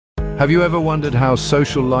Have you ever wondered how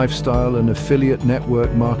social lifestyle and affiliate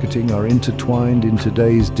network marketing are intertwined in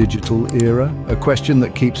today's digital era? A question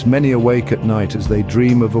that keeps many awake at night as they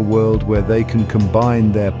dream of a world where they can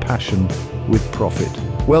combine their passion with profit.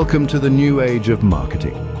 Welcome to the new age of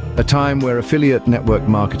marketing, a time where affiliate network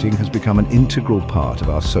marketing has become an integral part of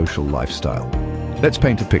our social lifestyle. Let's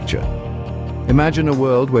paint a picture. Imagine a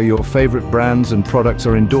world where your favorite brands and products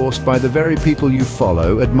are endorsed by the very people you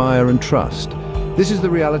follow, admire, and trust. This is the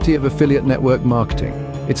reality of affiliate network marketing.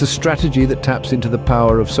 It's a strategy that taps into the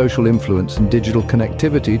power of social influence and digital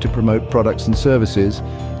connectivity to promote products and services,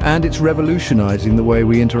 and it's revolutionizing the way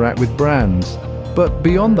we interact with brands. But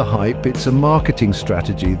beyond the hype, it's a marketing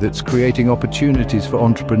strategy that's creating opportunities for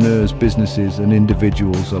entrepreneurs, businesses, and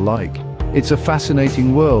individuals alike. It's a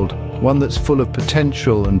fascinating world, one that's full of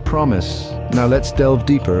potential and promise. Now let's delve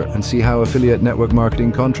deeper and see how affiliate network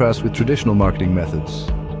marketing contrasts with traditional marketing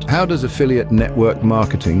methods. How does affiliate network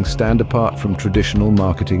marketing stand apart from traditional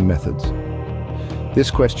marketing methods?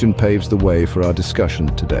 This question paves the way for our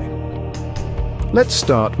discussion today. Let's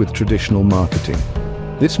start with traditional marketing.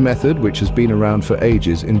 This method, which has been around for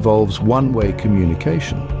ages, involves one-way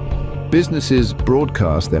communication. Businesses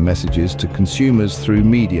broadcast their messages to consumers through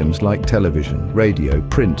mediums like television, radio,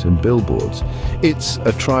 print, and billboards. It's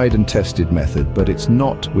a tried and tested method, but it's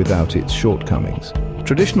not without its shortcomings.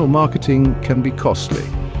 Traditional marketing can be costly,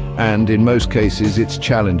 and in most cases it's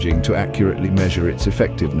challenging to accurately measure its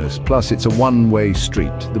effectiveness. Plus, it's a one-way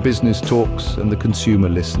street. The business talks and the consumer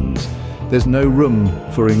listens. There's no room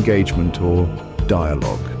for engagement or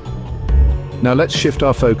dialogue. Now let's shift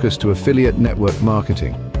our focus to affiliate network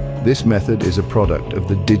marketing. This method is a product of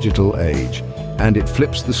the digital age, and it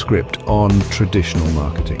flips the script on traditional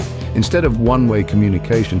marketing. Instead of one-way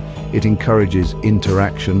communication, it encourages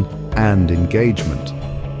interaction and engagement.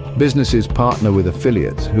 Businesses partner with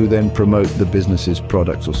affiliates who then promote the business's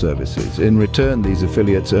products or services. In return, these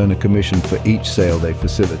affiliates earn a commission for each sale they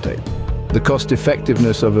facilitate. The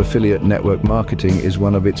cost-effectiveness of affiliate network marketing is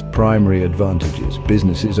one of its primary advantages.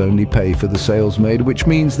 Businesses only pay for the sales made, which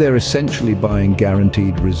means they're essentially buying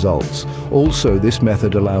guaranteed results. Also, this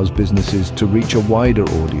method allows businesses to reach a wider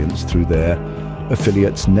audience through their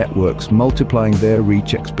affiliates' networks, multiplying their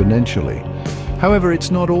reach exponentially. However, it's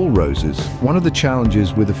not all roses. One of the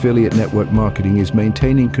challenges with affiliate network marketing is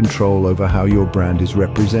maintaining control over how your brand is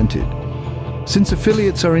represented. Since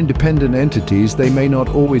affiliates are independent entities, they may not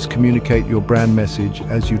always communicate your brand message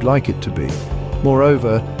as you'd like it to be.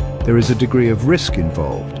 Moreover, there is a degree of risk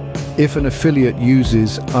involved. If an affiliate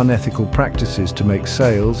uses unethical practices to make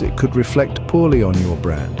sales, it could reflect poorly on your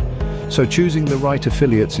brand. So choosing the right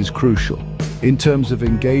affiliates is crucial. In terms of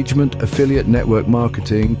engagement, affiliate network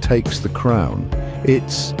marketing takes the crown.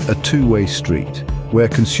 It's a two-way street, where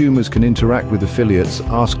consumers can interact with affiliates,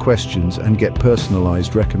 ask questions, and get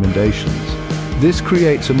personalized recommendations. This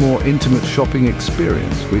creates a more intimate shopping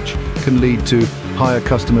experience, which can lead to higher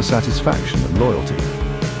customer satisfaction and loyalty.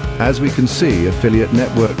 As we can see, affiliate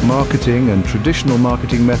network marketing and traditional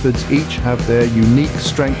marketing methods each have their unique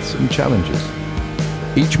strengths and challenges.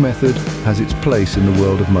 Each method has its place in the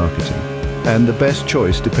world of marketing, and the best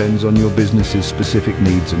choice depends on your business's specific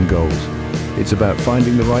needs and goals. It's about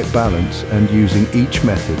finding the right balance and using each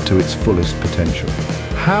method to its fullest potential.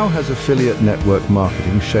 How has affiliate network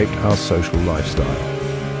marketing shaped our social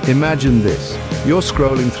lifestyle? Imagine this. You're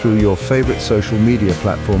scrolling through your favorite social media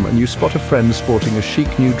platform and you spot a friend sporting a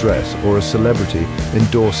chic new dress or a celebrity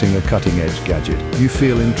endorsing a cutting-edge gadget. You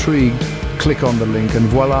feel intrigued, click on the link, and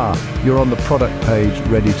voila, you're on the product page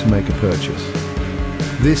ready to make a purchase.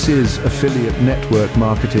 This is affiliate network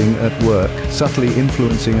marketing at work, subtly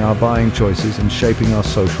influencing our buying choices and shaping our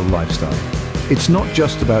social lifestyle. It's not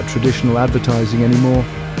just about traditional advertising anymore.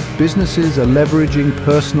 Businesses are leveraging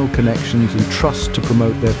personal connections and trust to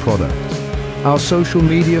promote their products. Our social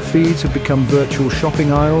media feeds have become virtual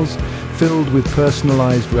shopping aisles filled with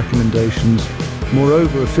personalized recommendations.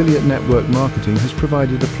 Moreover, affiliate network marketing has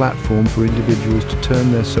provided a platform for individuals to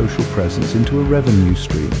turn their social presence into a revenue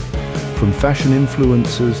stream. From fashion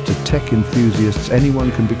influencers to tech enthusiasts,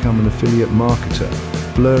 anyone can become an affiliate marketer,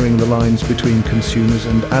 blurring the lines between consumers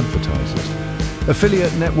and advertisers.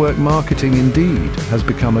 Affiliate network marketing indeed has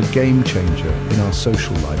become a game changer in our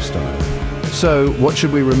social lifestyle. So, what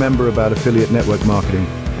should we remember about affiliate network marketing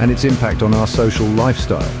and its impact on our social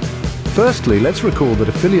lifestyle? Firstly, let's recall that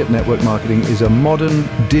affiliate network marketing is a modern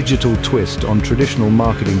digital twist on traditional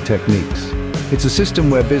marketing techniques. It's a system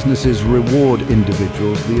where businesses reward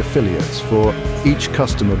individuals, the affiliates, for each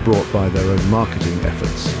customer brought by their own marketing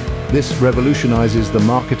efforts. This revolutionizes the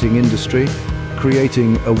marketing industry,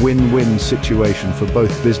 creating a win-win situation for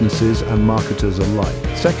both businesses and marketers alike.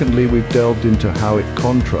 Secondly, we've delved into how it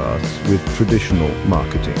contrasts with traditional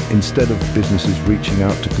marketing. Instead of businesses reaching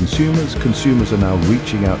out to consumers, consumers are now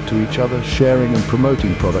reaching out to each other, sharing and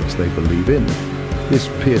promoting products they believe in. This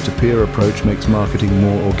peer-to-peer approach makes marketing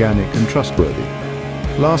more organic and trustworthy.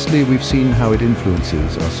 Lastly, we've seen how it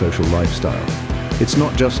influences our social lifestyle. It's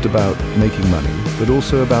not just about making money, but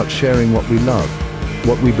also about sharing what we love,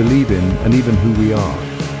 what we believe in, and even who we are.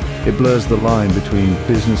 It blurs the line between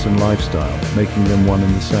business and lifestyle, making them one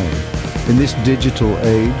and the same. In this digital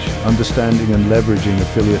age, understanding and leveraging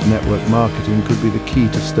affiliate network marketing could be the key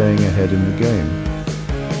to staying ahead in the game.